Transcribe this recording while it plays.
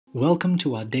Welcome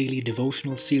to our daily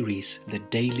devotional series, The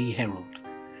Daily Herald.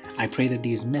 I pray that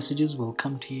these messages will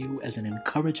come to you as an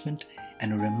encouragement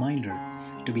and a reminder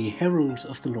to be heralds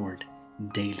of the Lord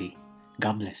daily.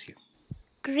 God bless you.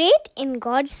 Great in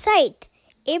God's sight.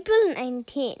 April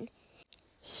 19.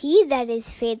 He that is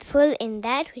faithful in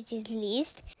that which is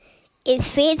least is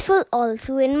faithful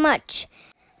also in much.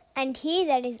 And he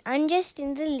that is unjust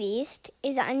in the least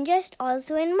is unjust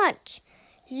also in much.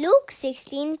 Luke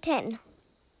 16:10.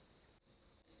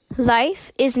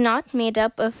 Life is not made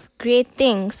up of great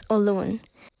things alone.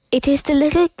 It is the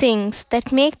little things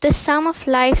that make the sum of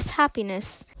life's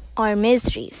happiness or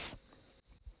miseries.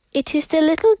 It is the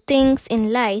little things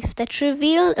in life that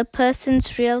reveal a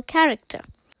person's real character.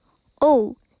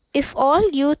 Oh, if all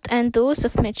youth and those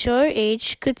of mature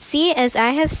age could see as I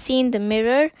have seen the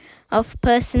mirror of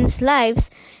persons' lives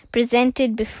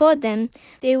presented before them,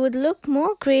 they would look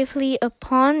more gravely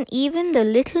upon even the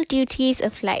little duties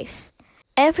of life.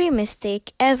 Every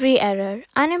mistake, every error,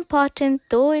 unimportant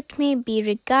though it may be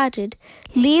regarded,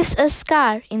 leaves a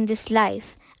scar in this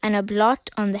life and a blot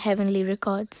on the heavenly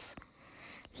records.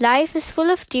 Life is full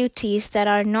of duties that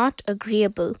are not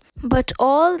agreeable, but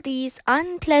all these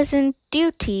unpleasant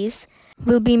duties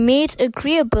will be made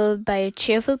agreeable by a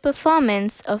cheerful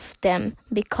performance of them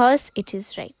because it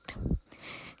is right.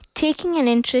 Taking an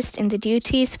interest in the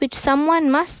duties which someone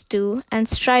must do and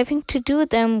striving to do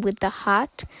them with the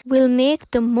heart will make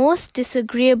the most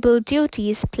disagreeable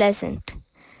duties pleasant.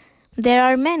 There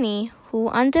are many who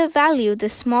undervalue the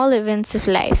small events of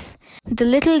life, the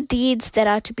little deeds that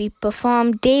are to be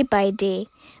performed day by day,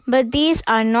 but these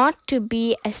are not to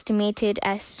be estimated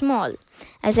as small,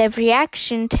 as every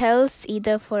action tells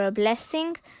either for a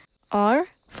blessing or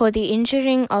for the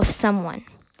injuring of someone.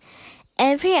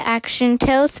 Every action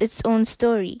tells its own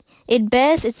story. It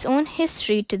bears its own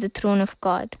history to the throne of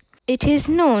God. It is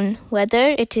known whether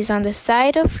it is on the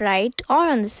side of right or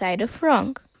on the side of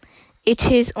wrong.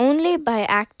 It is only by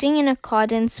acting in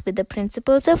accordance with the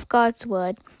principles of God's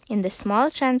word in the small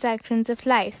transactions of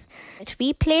life that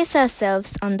we place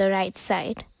ourselves on the right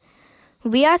side.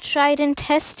 We are tried and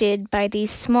tested by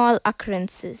these small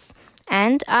occurrences,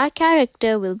 and our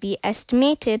character will be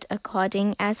estimated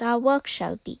according as our work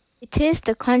shall be. It is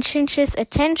the conscientious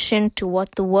attention to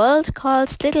what the world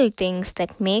calls little things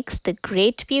that makes the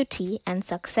great beauty and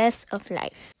success of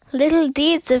life. Little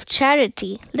deeds of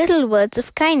charity, little words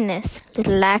of kindness,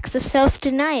 little acts of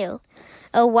self-denial,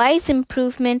 a wise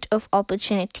improvement of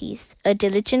opportunities, a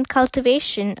diligent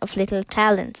cultivation of little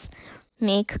talents,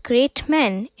 make great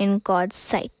men in God's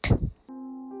sight.